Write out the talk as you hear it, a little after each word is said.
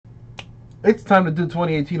It's time to do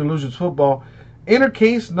 2018 Illusions Football. Inner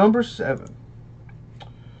case number 7.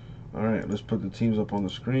 All right, let's put the teams up on the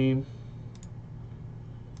screen.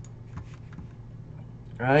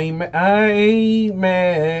 I ain't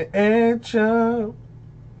mad at you,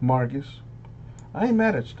 Marcus. I ain't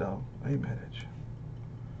mad at you, dog. I ain't mad at you.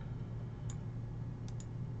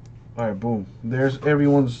 All right, boom. There's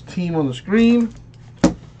everyone's team on the screen.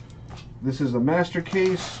 This is a master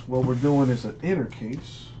case. What we're doing is an inner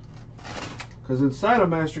case. Because inside a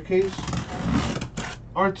master case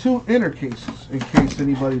are 2 inner cases, in case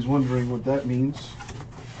anybody's wondering what that means.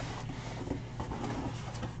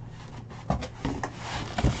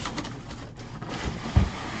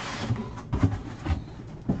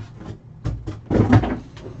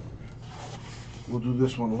 We'll do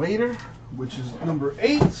this one later, which is number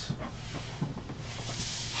 8.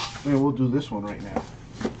 And we'll do this one right now.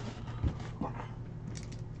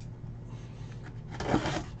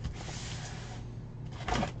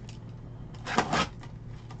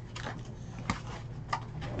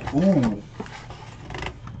 Ooh.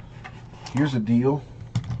 Here's a deal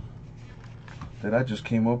that I just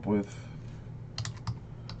came up with.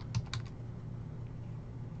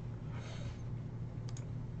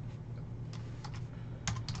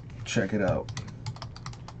 Check it out.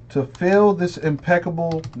 To fill this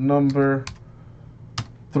impeccable number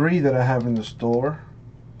 3 that I have in the store,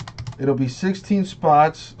 it'll be 16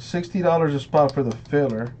 spots, $60 a spot for the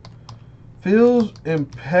filler. Fills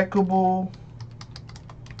impeccable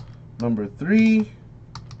number 3.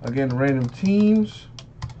 Again, random teams.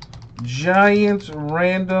 Giants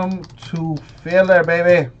random to filler,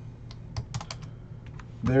 baby.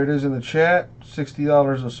 There it is in the chat.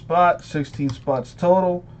 $60 a spot, 16 spots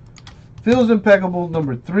total. Feels impeccable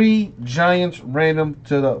number 3. Giants random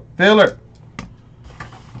to the filler.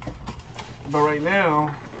 But right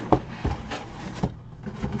now,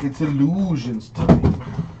 it's illusions time.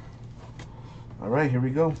 All right, here we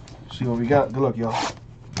go. See what we got. Good luck, y'all.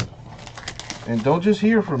 And don't just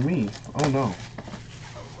hear from me. Oh no.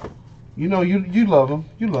 You know you love them.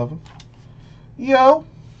 You love them. Yo.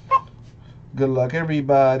 Good luck,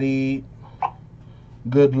 everybody.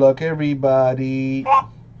 Good luck, everybody.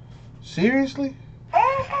 Seriously?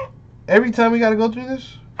 Every time we gotta go through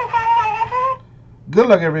this? Good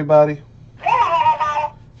luck, everybody.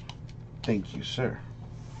 Thank you, sir.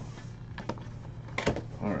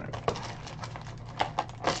 All right.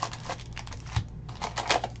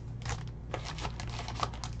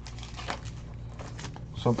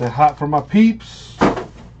 Something hot for my peeps.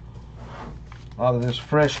 Out of this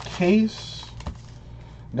fresh case.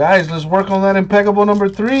 Guys, let's work on that impeccable number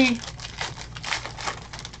 3.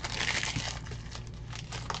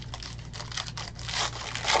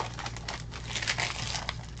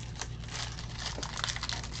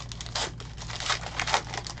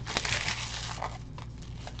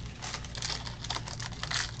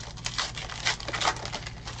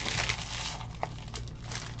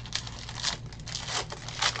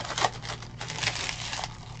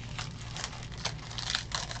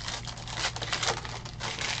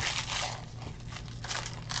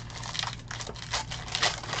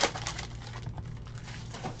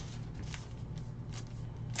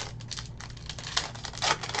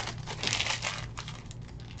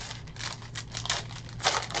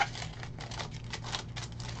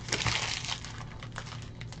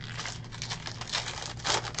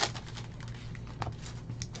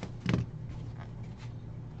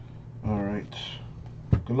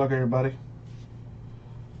 Good luck, everybody.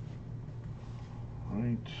 All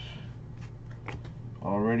right.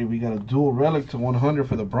 Already we got a dual relic to 100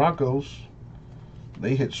 for the Broncos.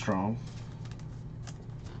 They hit strong.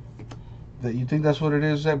 That you think that's what it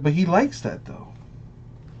is? But he likes that, though.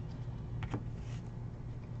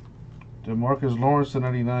 DeMarcus Lawrence to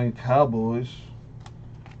 99 Cowboys.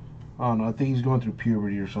 I don't know. I think he's going through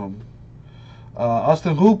puberty or something.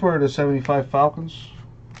 Austin Hooper to 75 Falcons.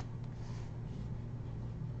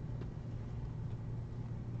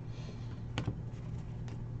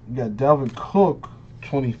 You got Dalvin Cook,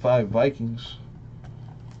 25 Vikings.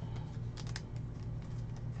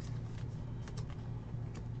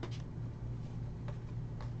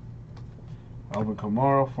 Alvin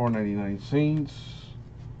Kamara, 499 Saints.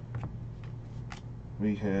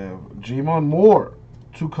 We have Jamon Moore,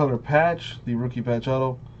 2-color patch, the rookie patch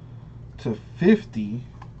auto, to 50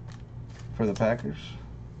 for the Packers.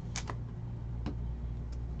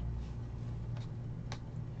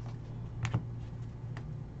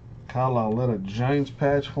 Kyle Lauletta, Giants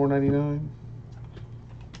patch, 499.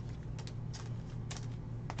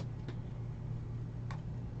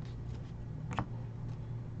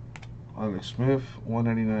 Alex Smith,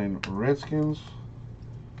 199 Redskins.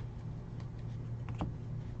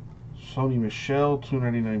 Sony Michel,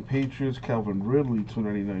 $2.99 Patriots. Calvin Ridley,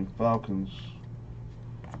 $2.99 Falcons.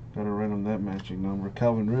 Got to random that matching number.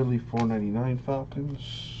 Calvin Ridley, $4.99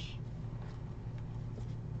 Falcons.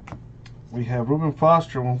 We have Reuben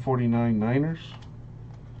Foster, $149 Niners.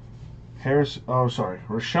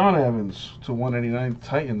 Rashawn Evans to $199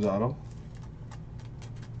 Titans auto.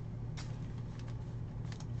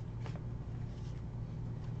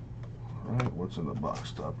 All right, what's in the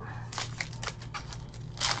box topper?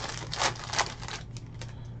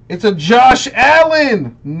 It's a Josh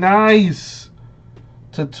Allen, nice,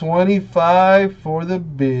 to 25 for the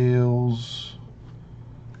Bills.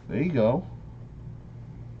 There you go.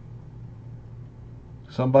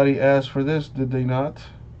 Somebody asked for this, did they not?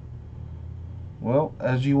 Well,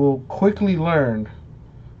 as you will quickly learn,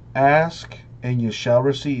 ask and you shall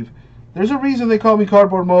receive. There's a reason they call me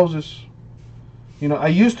Cardboard Moses. You know, I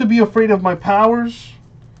used to be afraid of my powers,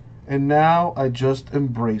 and now I just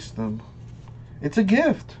embrace them. It's a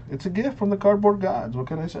gift. It's a gift from the cardboard gods. What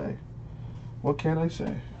can I say? What can I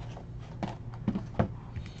say?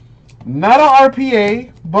 Not an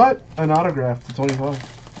RPA, but an autograph to 25.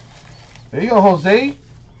 There you go, Jose.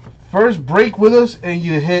 First break with us, and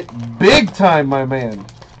you hit big time, my man.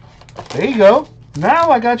 There you go. Now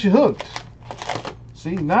I got you hooked.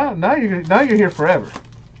 See, now you're here forever.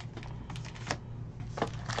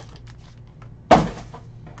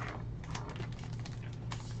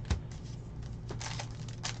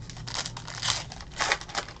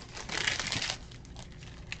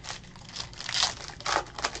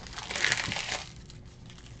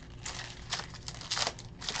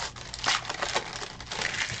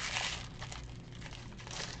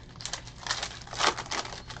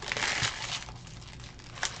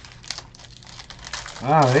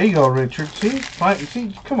 Ah, there you go, Richard. See,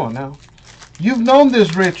 come on now. You've known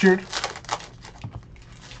this, Richard.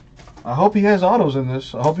 I hope he has autos in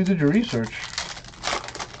this. I hope you did your research.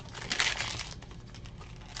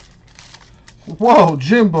 Whoa,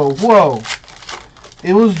 Jimbo, whoa.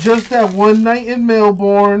 It was just that one night in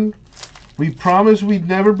Melbourne. We promised we'd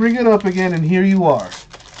never bring it up again, and here you are.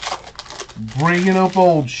 Bringing up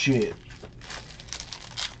old shit.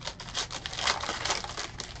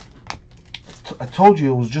 I told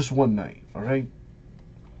you it was just one night, alright?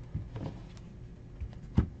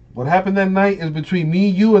 What happened that night is between me,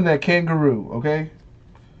 you, and that kangaroo, okay?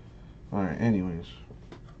 Alright, anyways.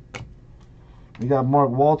 We got Mark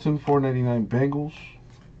Walton, $4.99 Bengals.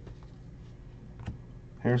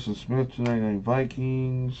 Harrison Smith, $2.99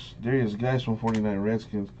 Vikings. Darius Geis, $149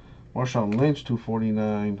 Redskins. Marshawn Lynch,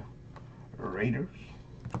 $2.49 Raiders.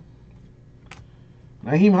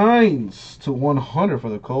 Naheem Hines to 100 for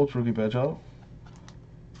the Colts, rookie patch auto.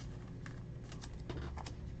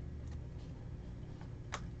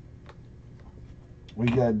 We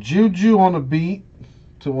got Juju on the beat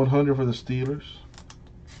to 100 for the Steelers.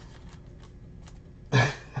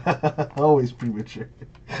 Always premature.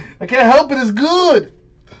 I can't help it, it's good.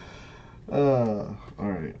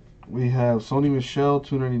 Alright. We have Sony Michel,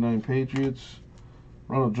 $2.99 Patriots.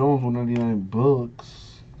 Ronald Jones, $1.99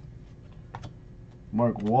 Bucks.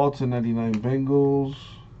 Mark Walton, $99 Bengals.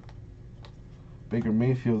 Baker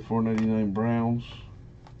Mayfield, $4.99 Browns.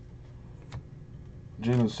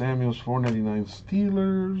 Jalen Samuels, $4.99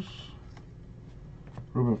 Steelers.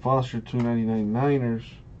 Reuben Foster, $2.99 Niners.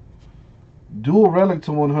 Dual relic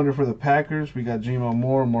to 100 for the Packers. We got Jamal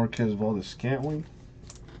Moore, Marquez Valdes-Scantling.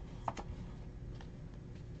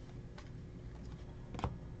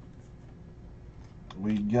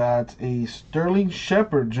 We got a Sterling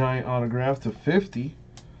Shepard giant autograph to 50.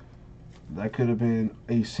 That could have been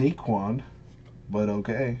a Saquon, but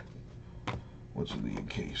okay. What's in the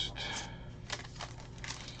encased?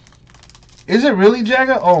 Is it really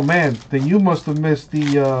Jagga? Oh man, then you must have missed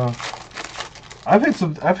the. I've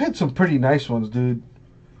hit some pretty nice ones, dude.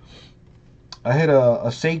 I hit a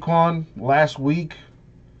Saquon last week.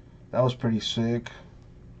 That was pretty sick.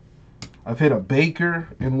 I've hit a Baker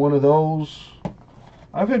in one of those.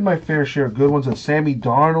 I've hit my fair share of good ones. A Sammy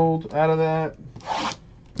Darnold out of that.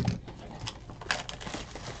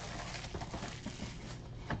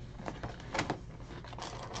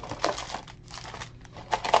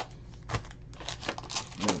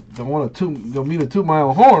 Don't want to don't mean to toot my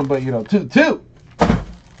own horn, but you know, toot. All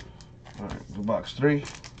right, go box 3.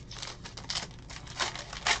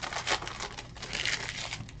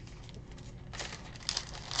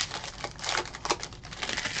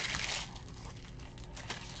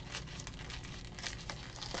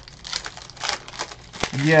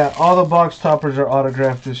 Yeah, all the box toppers are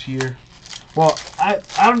autographed this year. Well, I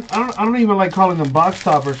don't even like calling them box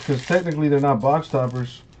toppers because technically they're not box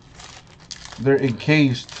toppers. They're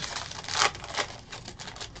encased.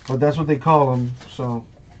 But that's what they call them, so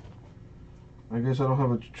I guess I don't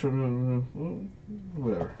have a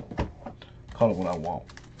whatever. Call it what I want.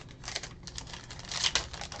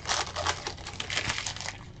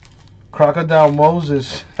 Crocodile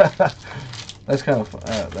Moses. That's kind of fun.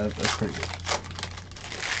 That's pretty good.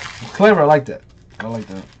 It's clever. I like that. I like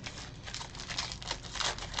that.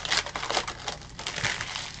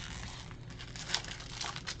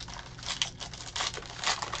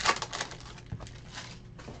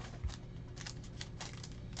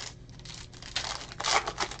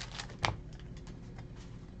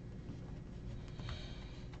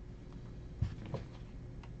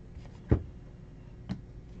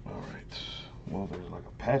 Well, there's like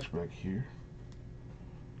a patch back here.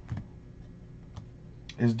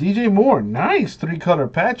 It's DJ Moore. Nice 3-color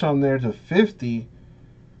patch on there to 50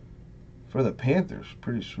 for the Panthers.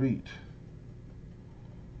 Pretty sweet.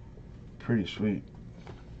 Pretty sweet.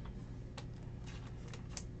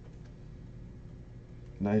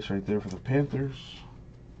 Nice right there for the Panthers.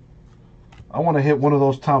 I want to hit one of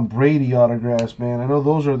those Tom Brady autographs, man. I know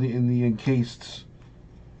those are in the encased.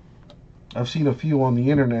 I've seen a few on the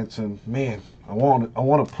internets, and man, I want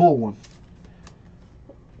to pull one.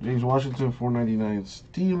 James Washington, 499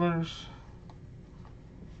 Steelers.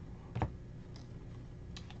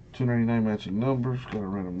 299 matching numbers. Gotta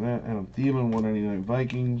random that. Adam Thielen, 199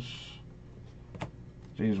 Vikings.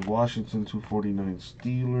 James Washington, 249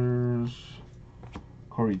 Steelers.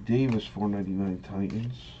 Corey Davis, 499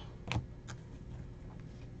 Titans.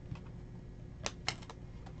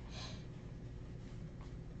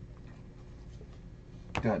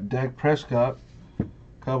 Got Dak Prescott,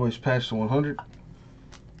 Cowboys patch to 100.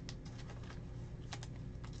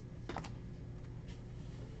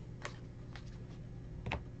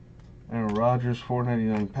 Aaron Rodgers,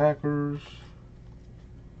 499 Packers.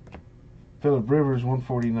 Phillip Rivers,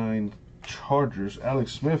 149 Chargers.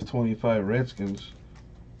 Alex Smith, 25 Redskins.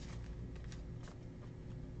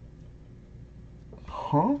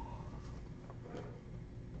 Huh?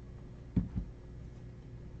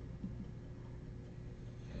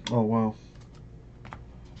 Oh, wow.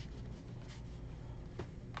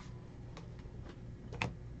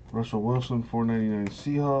 Russell Wilson, 499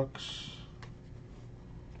 Seahawks.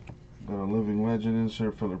 Got a living legend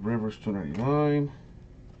insert, Phillip Rivers, 299.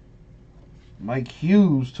 Mike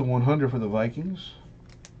Hughes to 100 for the Vikings.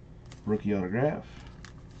 Rookie autograph.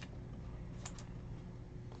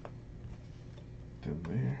 Then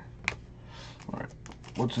there. Alright,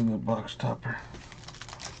 what's in the box topper?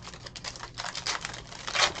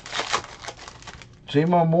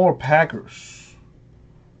 Jamon Moore, Packers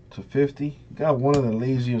to 50. Got one of the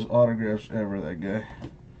laziest autographs ever, that guy.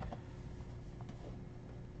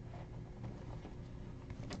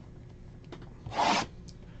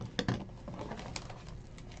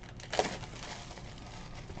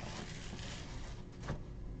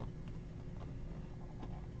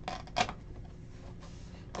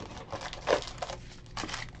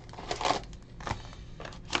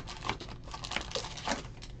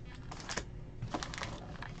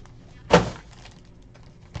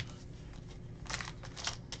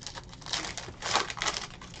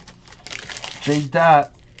 J.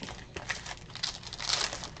 Dot.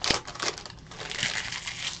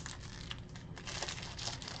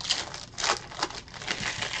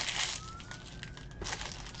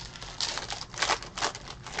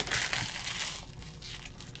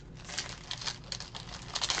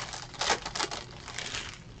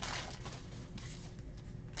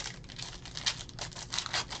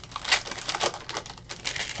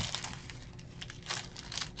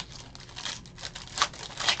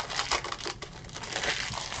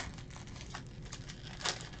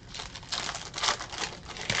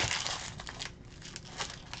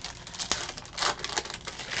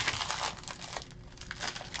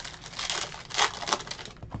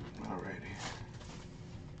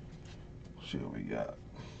 See what we got.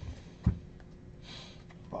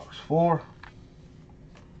 Box 4.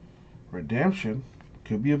 Redemption.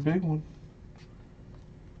 Could be a big one.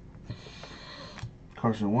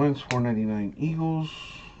 Carson Wentz, 499 Eagles.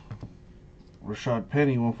 Rashad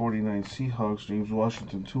Penny, 149 Seahawks. James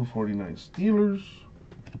Washington, 249 Steelers.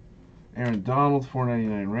 Aaron Donald,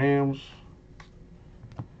 499 Rams.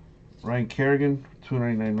 Ryan Kerrigan,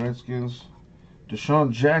 299 Redskins.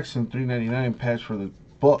 Deshaun Jackson, 399 patch for the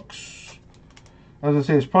Bucks. I was going to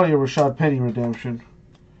say, it's probably a Rashad Penny redemption.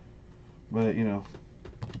 But, you know,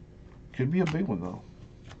 could be a big one, though.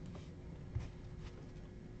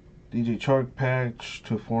 DJ Chark patch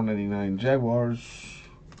to 499 Jaguars.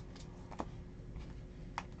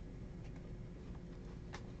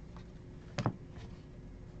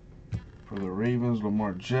 For the Ravens,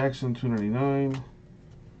 Lamar Jackson, 299.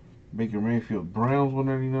 Baker Mayfield, Browns,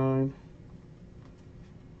 199.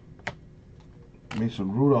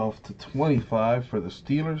 Mason Rudolph to 25 for the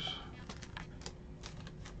Steelers.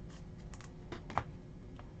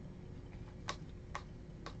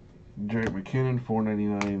 Jerick McKinnon,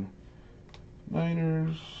 499.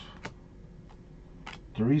 Niners.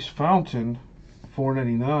 Therese Fountain,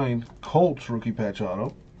 499. Colts rookie patch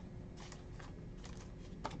auto.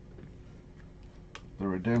 The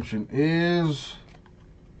redemption is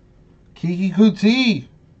Kiki Kuti.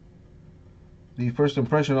 The first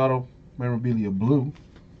impression auto memorabilia blue.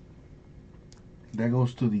 That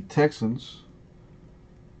goes to the Texans.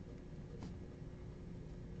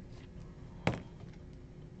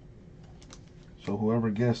 So whoever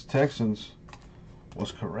guessed Texans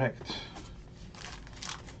was correct.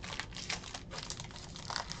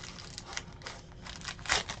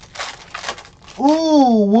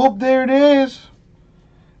 Ooh, whoop, there it is.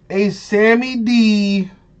 A Sammy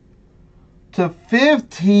D to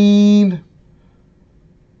 15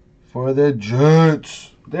 for the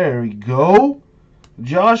Jets. There we go.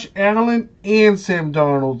 Josh Allen and Sam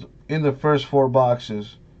Darnold in the first 4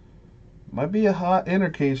 boxes. Might be a hot inner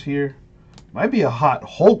case here. Might be a hot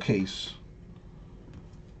whole case.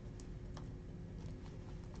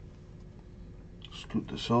 Scoot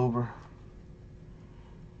this over.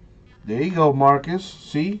 There you go, Marcus.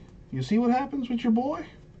 See? You see what happens with your boy?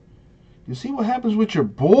 You see what happens with your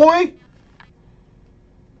boy?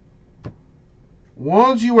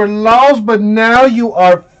 Once you were lost, but now you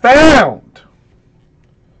are found.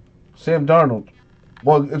 Sam Darnold.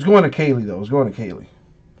 Well, it's going to Kaylee, though. It's going to Kaylee.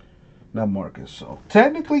 Not Marcus. So,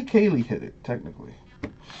 technically, Kaylee hit it. Technically.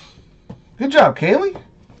 Good job, Kaylee.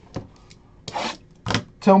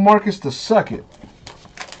 Tell Marcus to suck it.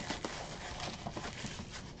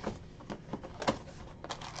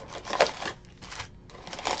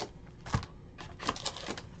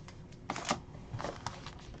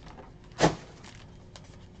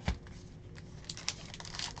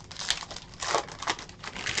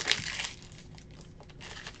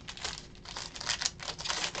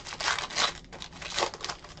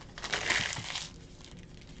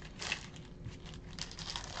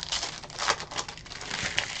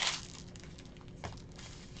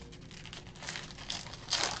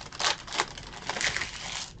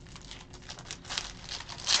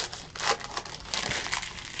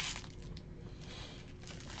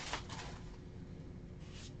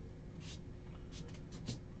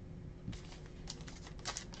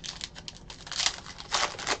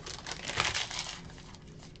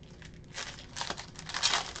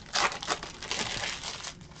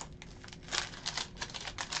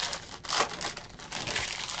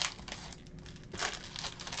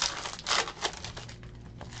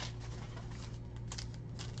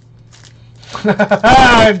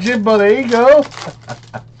 Jimbo, there you go.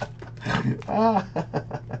 All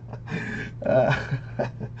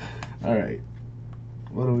right.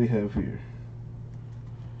 What do we have here?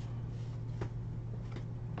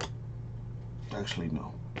 Actually,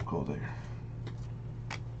 no. Go there.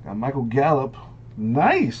 Got Michael Gallup.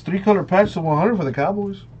 Nice. 3-color patch to 100 for the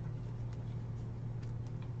Cowboys.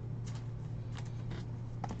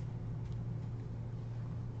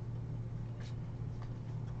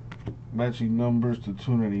 Matching numbers to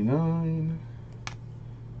 299.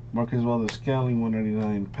 Marquez Valdes-Scantling,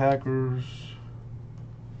 199 Packers.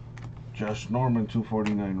 Josh Norman,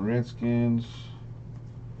 249 Redskins.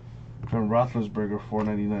 Ben Roethlisberger,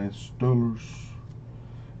 499 Steelers.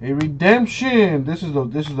 A redemption. This is the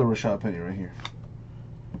Rashad Penny right here.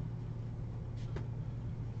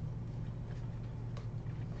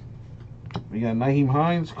 We got Nyheim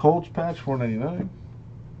Hines, Colts patch, 499.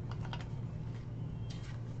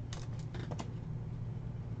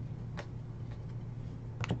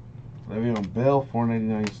 Le'Veon Bell,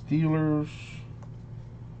 499 Steelers.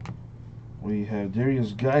 We have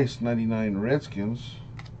Darius Geist, 99 Redskins.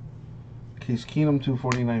 Case Keenum,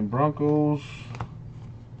 249 Broncos.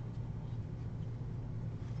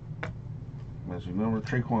 Magic number.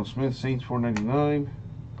 Traquan Smith, Saints, 499.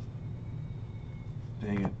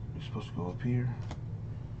 Dang it, you're supposed to go up here.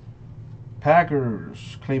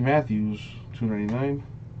 Packers, Clay Matthews, 299.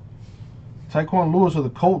 Tyquan Lewis of the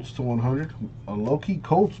Colts to 100. A low-key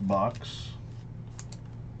Colts box.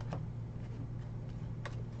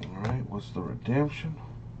 Alright, what's the redemption?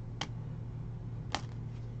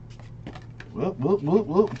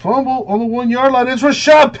 Whoop. Fumble on the 1-yard line. It's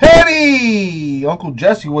Rashad Penny! Uncle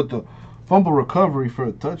Jesse with the fumble recovery for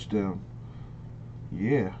a touchdown.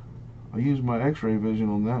 Yeah. I used my x-ray vision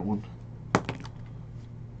on that one.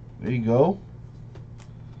 There you go.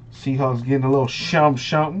 Seahawks getting a little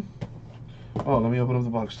shouting. Oh, let me open up the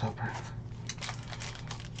box topper.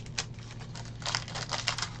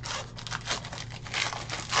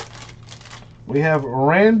 We have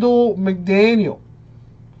Randall McDaniel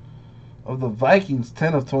of the Vikings,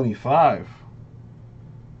 10 of 25.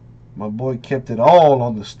 My boy kept it all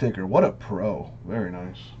on the sticker. What a pro. Very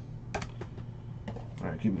nice. All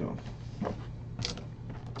right, keep going.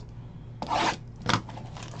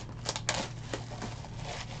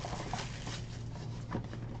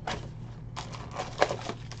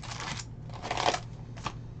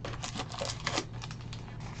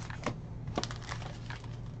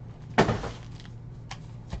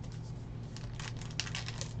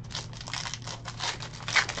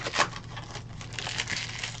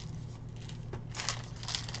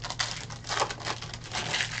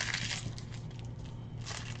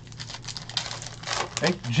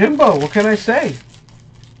 Hey, Jimbo, what can I say?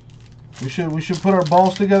 We should put our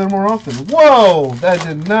balls together more often. Whoa, that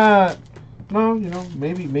did not. No, you know,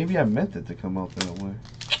 maybe I meant it to come out that way.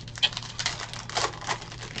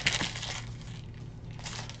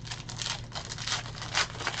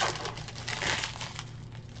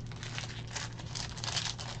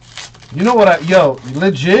 You know what? Yo,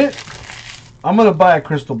 legit, I'm gonna buy a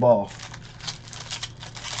crystal ball.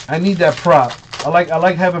 I need that prop. I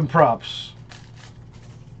like having props.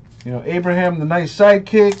 You know, Abraham, the nice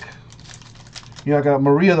sidekick. You know, I got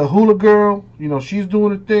Maria, the hula girl. You know, she's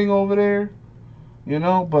doing her thing over there. You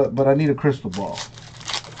know, but I need a crystal ball.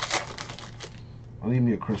 I need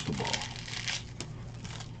me a crystal ball.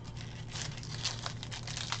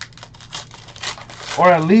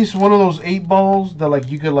 Or at least one of those 8 balls that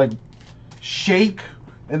like you could like shake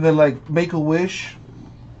and then like make a wish.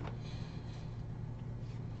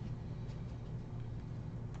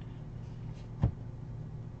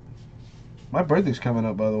 My birthday's coming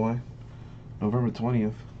up, by the way, November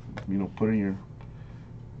 20th. You know, put it in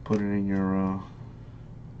your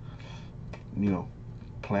you know,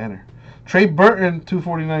 planner. Trey Burton,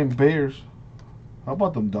 249 Bears. How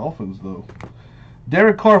about them Dolphins though?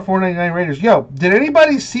 Derek Carr, 499 Raiders. Yo, did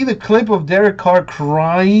anybody see the clip of Derek Carr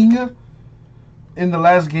crying in the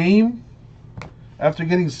last game after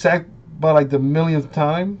getting sacked by like the millionth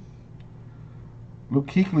time? Luke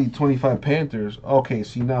Kuechly, 25 Panthers. Okay,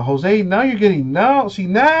 see now, Jose, now you're getting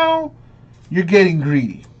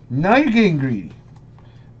greedy. Now you're getting greedy.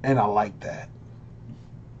 And I like that.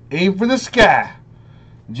 Aim for the sky.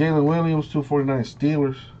 Jalen Williams, 249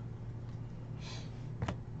 Steelers.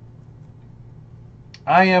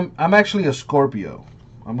 I'm actually a Scorpio.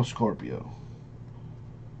 I'm a Scorpio.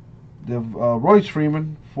 Royce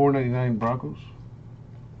Freeman, 499 Broncos.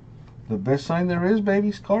 The best sign there is,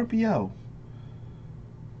 baby, Scorpio.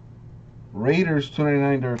 Raiders,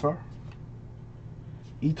 299 Derek Carr.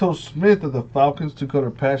 Ito Smith of the Falcons, 2-color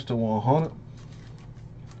patch to 100.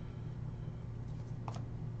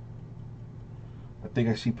 I think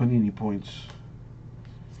I see Panini points.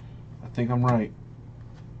 I think I'm right.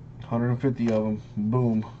 150 of them.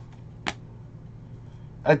 Boom.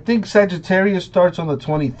 I think Sagittarius starts on the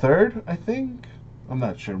 23rd, I think. I'm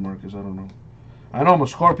not sure, Marcus. I don't know. I know I'm a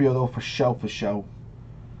Scorpio, though, for show.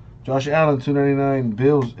 Josh Allen, 299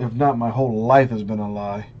 Bills. If not, my whole life has been a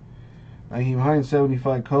lie. Naheem Hines,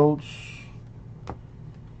 75 Colts.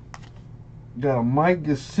 Got a Mike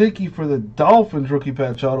Gesicki for the Dolphins. Rookie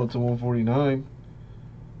patch auto to 149.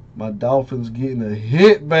 My Dolphins getting a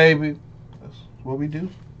hit, baby. That's what we do.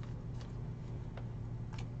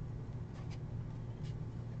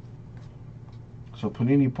 So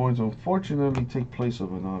Panini points unfortunately take place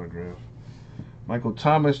of an autograph. Michael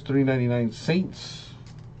Thomas, 399 Saints.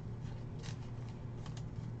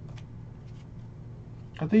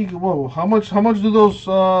 I think, whoa, how much do those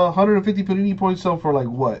 150 Panini points sell for? Like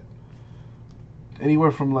what?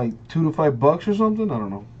 Anywhere from like $2 to $5 or something? I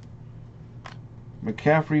don't know.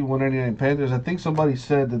 McCaffrey, 199 Panthers. I think somebody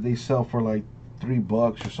said that they sell for like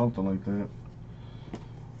 $3 or something like that.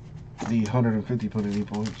 The 150 Panini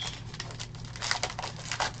points.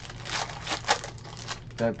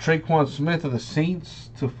 Got Traquan Smith of the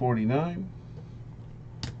Saints to 49.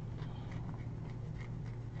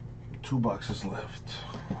 2 boxes left.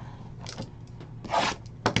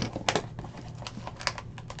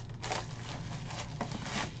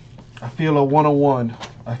 I feel a 101.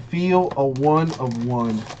 I feel a 1 of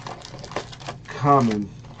 1 common.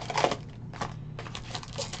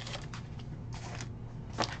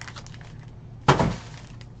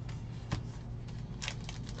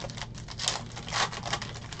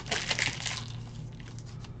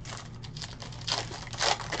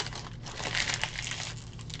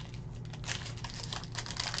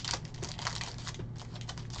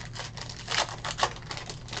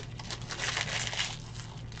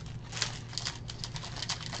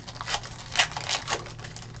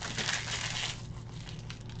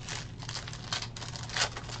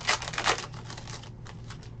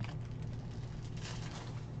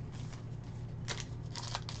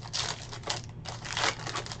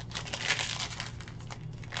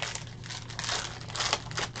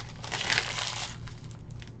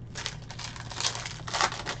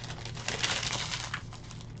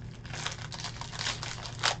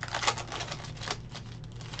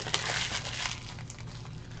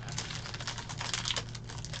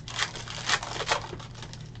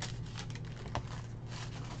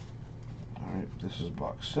 is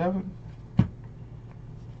box 7.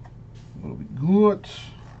 It'll be good.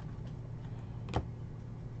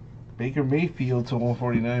 Baker Mayfield to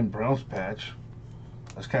 149 Browns patch.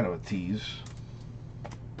 That's kind of a tease.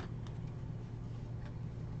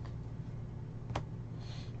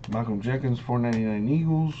 Malcolm Jenkins 499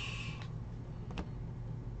 Eagles.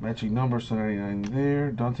 Matching numbers to 99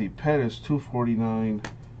 there. Dante Pettis 249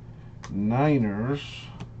 Niners.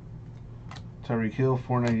 Tyreek Hill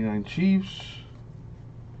 499 Chiefs.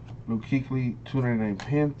 Luke Kuechly 299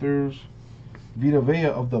 Panthers. Vita Vea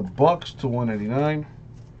of the Bucks to 199.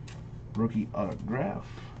 Rookie autograph.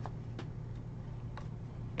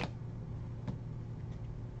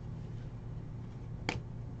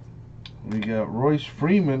 We got Royce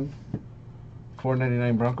Freeman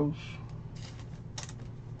 499 Broncos.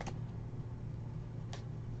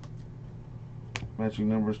 Matching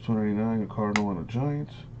numbers 299, a Cardinal and a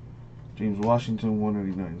Giants. James Washington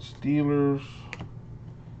 199 Steelers.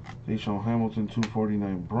 Deshaun Hamilton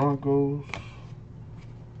 249 Broncos.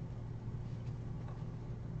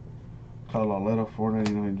 Kyle Lauletta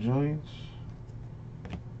 499 Giants.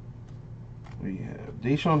 We have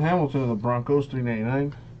Deshaun Hamilton of the Broncos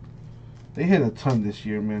 399. They hit a ton this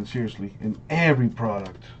year, man, seriously, in every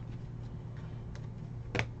product.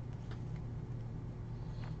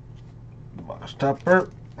 Box topper.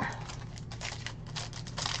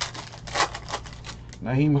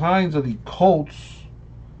 Nyheim Hines of the Colts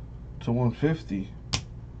to 150.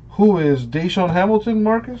 Who is Deshaun Hamilton,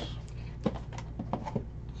 Marcus?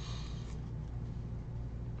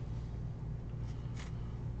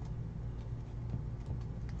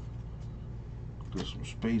 There's some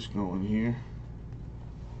space going here.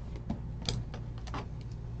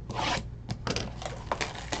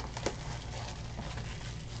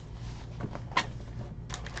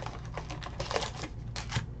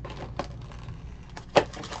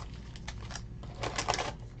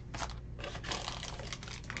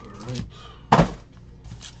 Alright.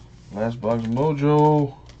 Last box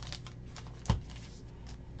mojo.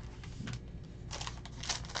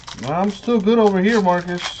 Nah, I'm still good over here,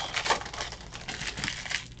 Marcus.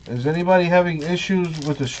 Is anybody having issues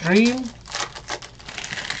with the stream?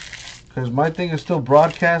 Because my thing is still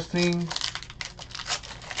broadcasting,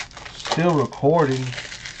 still recording.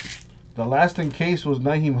 The last in case was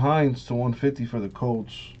Nyheim Hines to 150 for the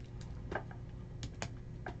Colts.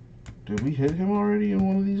 Did we hit him already in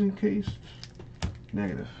one of these encased?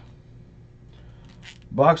 Negative.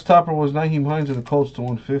 Box topper was Nyheim Hines of the Colts to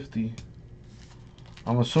 150.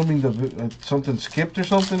 I'm assuming something skipped or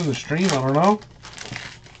something in the stream. I don't know.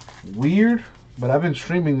 Weird, but I've been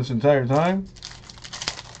streaming this entire time.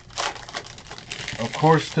 Of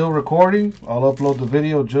course, still recording. I'll upload the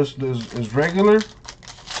video just as regular,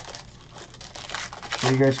 so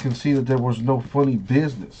you guys can see that there was no funny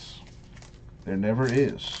business. There never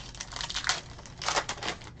is.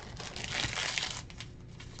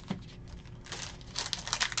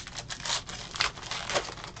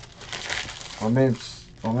 My man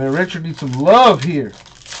Richard needs some love here.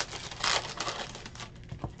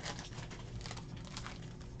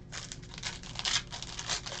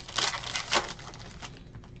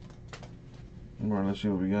 Alright, let's see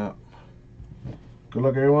what we got. Good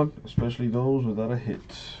luck, everyone, especially those without a hit.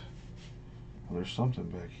 Well, there's something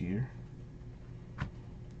back here.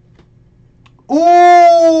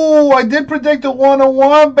 Ooh, I did predict a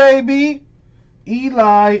 101, baby.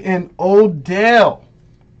 Eli and Odell.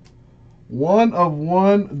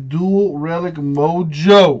 1/1 dual relic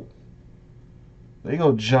mojo. There you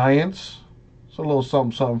go, Giants. It's a little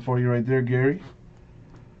something for you right there, Gary.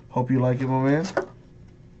 Hope you like it, my man.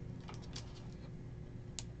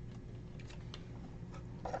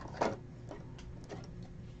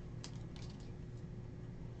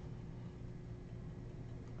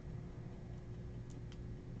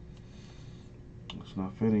 It's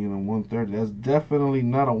not fitting in a 130. That's definitely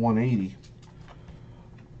not a 180.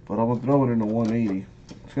 But I'm going to throw it in a 180.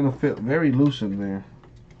 It's going to fit very loose in there.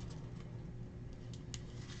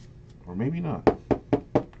 Or maybe not.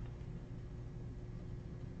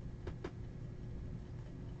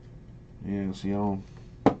 Yeah, see, I don't.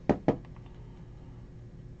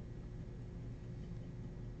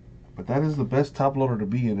 But that is the best top loader to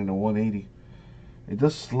be in a 180. It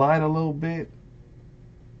does slide a little bit.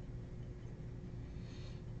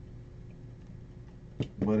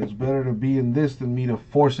 But it's better to be in this than me to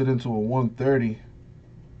force it into a 130.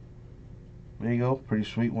 There you go. Pretty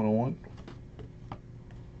sweet 101.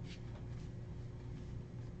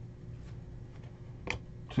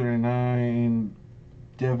 $2.99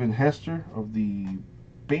 Devin Hester of the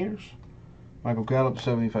Bears. Michael Gallup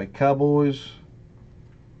 75 Cowboys.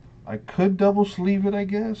 I could double sleeve it, I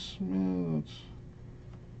guess. Yeah,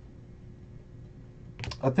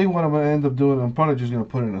 I think what I'm going to end up doing, I'm probably just going to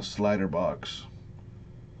put it in a slider box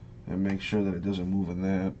and make sure that it doesn't move in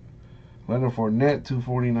that. Leonard Fournette,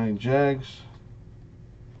 249 Jags.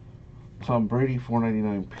 Tom Brady,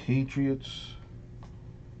 499 Patriots.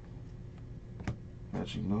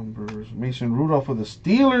 Matching numbers. Mason Rudolph for the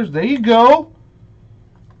Steelers. There you go.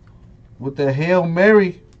 With the Hail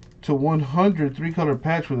Mary to 100 three-color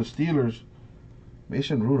patch for the Steelers.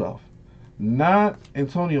 Mason Rudolph. Not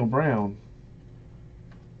Antonio Brown,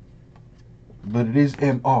 but it is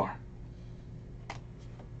MR.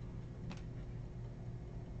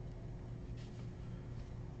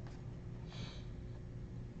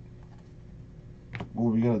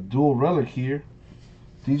 Well, we got a dual relic here.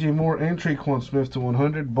 DJ Moore and Traquan Smith to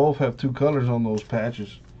 100. Both have 2 colors on those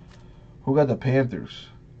patches. Who got the Panthers?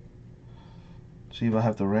 See if I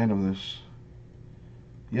have to random this.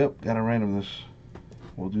 Yep, got to random this.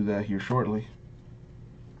 We'll do that here shortly.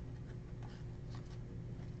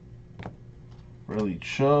 Riley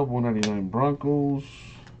Chubb, 199 Broncos.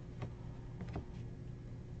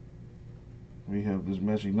 We have this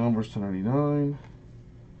matching numbers to 99.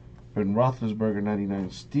 Ben Roethlisberger, 99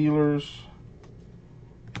 Steelers.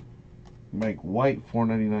 Mike White,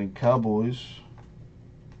 499 Cowboys.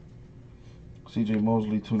 CJ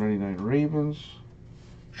Mosley, 299 Ravens.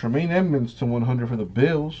 Tremaine Edmonds to 100 for the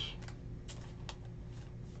Bills.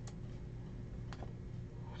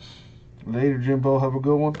 Later, Jimbo. Have a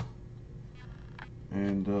good one.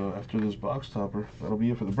 And after this box topper, that'll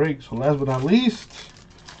be it for the break. So last but not least,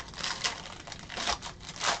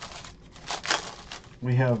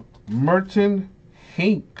 we have Merton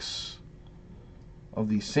Hanks of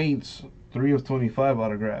the Saints, 3 of 25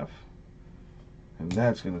 autograph. And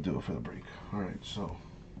that's going to do it for the break. All right, so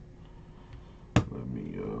let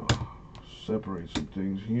me separate some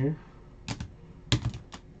things here.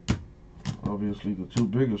 Obviously, the 2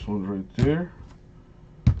 biggest ones right there.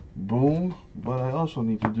 Boom. But I also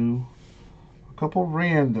need to do a couple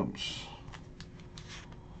randoms.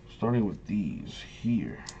 Starting with these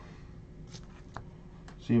here.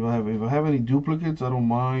 See if I have any duplicates. I don't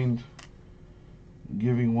mind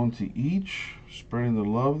giving one to each, spreading the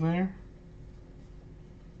love there.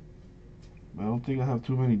 I don't think I have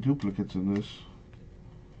too many duplicates in this.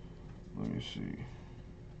 Let me see.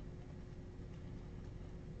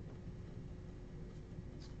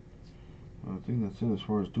 I think that's it as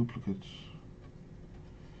far as duplicates.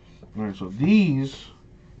 Alright, so these,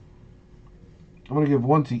 I'm going to give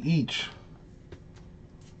one to each.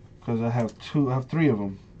 Because I have 3 of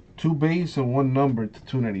them. 2 base and 1 number to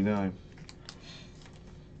 299.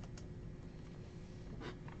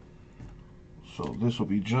 So this will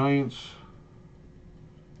be Giants.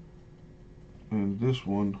 And this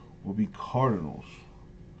one will be Cardinals.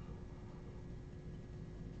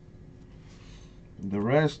 The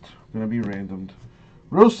rest going to be randomed.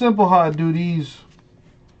 Real simple how I do these.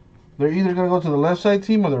 They're either going to go to the left side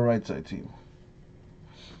team or the right side team.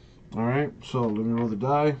 Alright, so let me roll the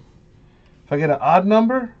die. If I get an odd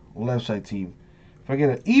number, left side team. If I get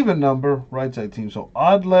an even number, right side team. So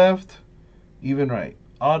odd left, even right.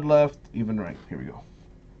 Odd left, even right. Here we go.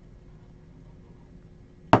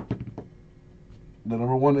 The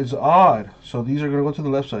number 1 is odd. So these are going to go to the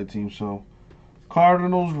left side team. So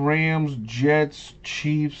Cardinals, Rams, Jets,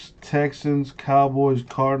 Chiefs, Texans, Cowboys,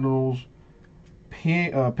 Cardinals,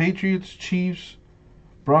 Patriots, Chiefs,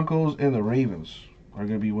 Broncos, and the Ravens are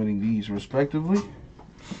going to be winning these respectively.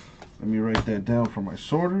 Let me write that down for my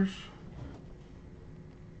sorters.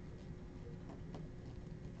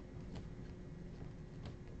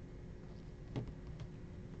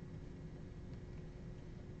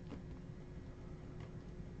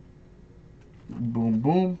 Boom,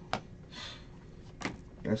 boom.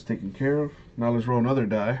 That's taken care of. Now let's roll another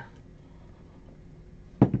die.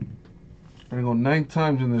 I'm going to go 9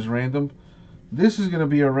 times in this random. This is going to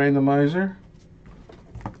be a randomizer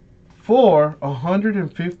for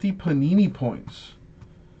 150 Panini points.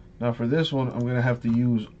 Now for this one, I'm going to have to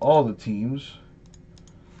use all the teams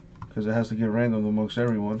because it has to get random amongst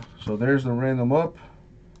everyone. So there's the random up.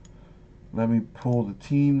 Let me pull the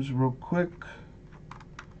teams real quick.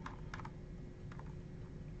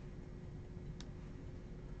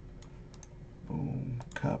 Boom,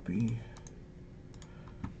 copy,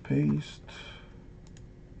 paste.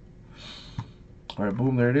 All right,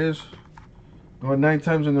 boom, there it is. Going 9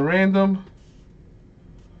 times in the random.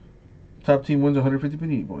 Top team wins 150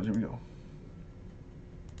 Panini points. Here we go.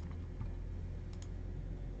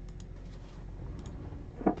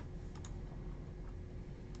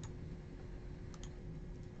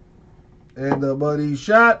 And the buddy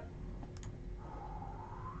shot.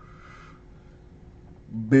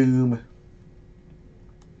 Boom.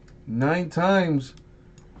 9 times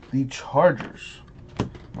the Chargers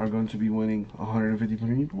are going to be winning 150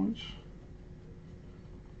 Panini points.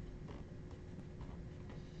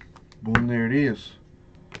 Boom, there it is.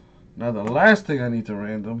 Now the last thing I need to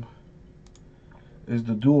random is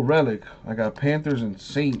the dual relic. I got Panthers and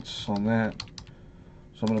Saints on that.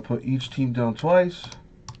 So I'm going to put each team down twice.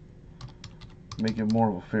 Make it more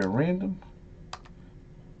of a fair random.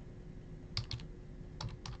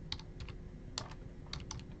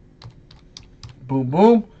 Boom,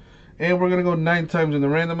 boom. And we're going to go 9 times in the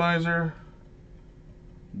randomizer.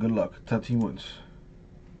 Good luck. Top team wins.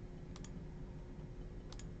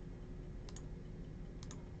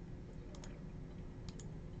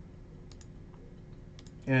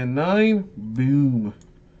 And 9. Boom.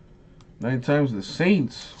 9 times the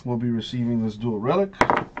Saints will be receiving this dual relic.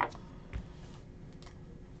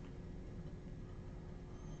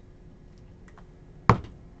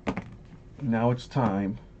 Now it's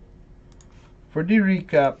time for the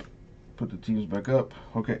recap. Put the teams back up.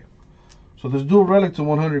 Okay. So this dual relic to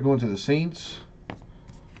 100 going to the Saints.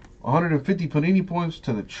 150 Panini points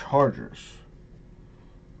to the Chargers.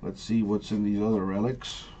 Let's see what's in these other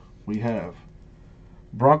relics. We have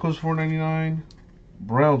Broncos 499,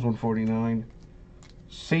 Browns 149,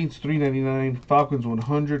 Saints 399, Falcons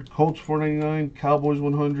 100, Colts 499, Cowboys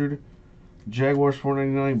 100, Jaguars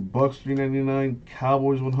 499, Bucks 399,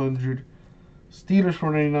 Cowboys 100, Steelers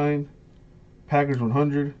 499, Packers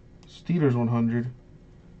 100, Steelers 100,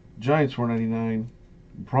 Giants 499,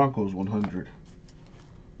 Broncos 100.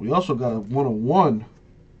 We also got a 101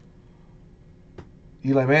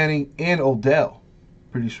 Eli Manning and Odell.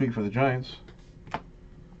 Pretty sweet for the Giants.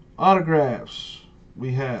 Autographs.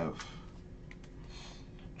 We have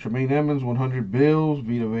Tremaine Edmonds 100 Bills,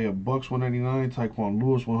 Vita Vea Bucks 199, Tyquan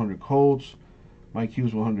Lewis 100 Colts, Mike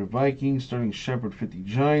Hughes 100 Vikings, Sterling Shepard 50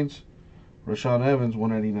 Giants, Rashaan Evans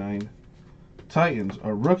 199 Titans.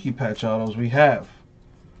 Our rookie patch autos, we have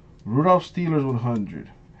Rudolph Steelers 100,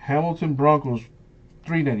 Hamilton Broncos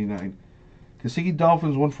 399, Kasiki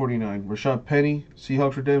Dolphins 149, Rashad Penny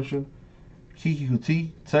Seahawks redemption, Kiki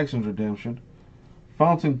Kuti Texans redemption,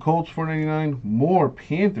 Fountain Colts 499, Moore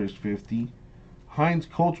Panthers 50, Hines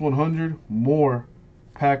Colts 100, Moore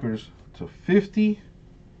Packers to 50.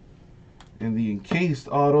 In the encased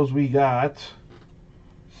autos, we got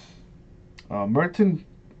Merton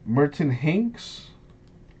Hanks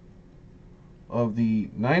of the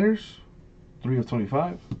Niners, 3 of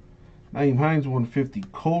 25. Naeem Hines 150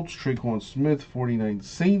 Colts, Traquan Smith 49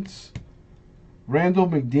 Saints, Randall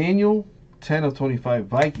McDaniel 10 of 25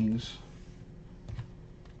 Vikings,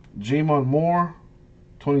 Jamon Moore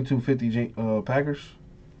 2250 Packers,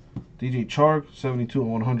 DJ Chark 72 of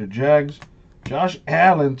 100 Jags, Josh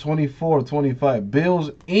Allen 24 of 25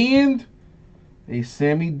 Bills, and a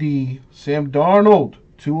Sam Darnold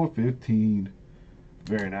 2 of 15.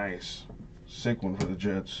 Very nice. Sick one for the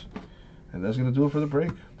Jets. And that's going to do it for the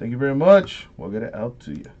break. Thank you very much. We'll get it out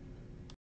to you.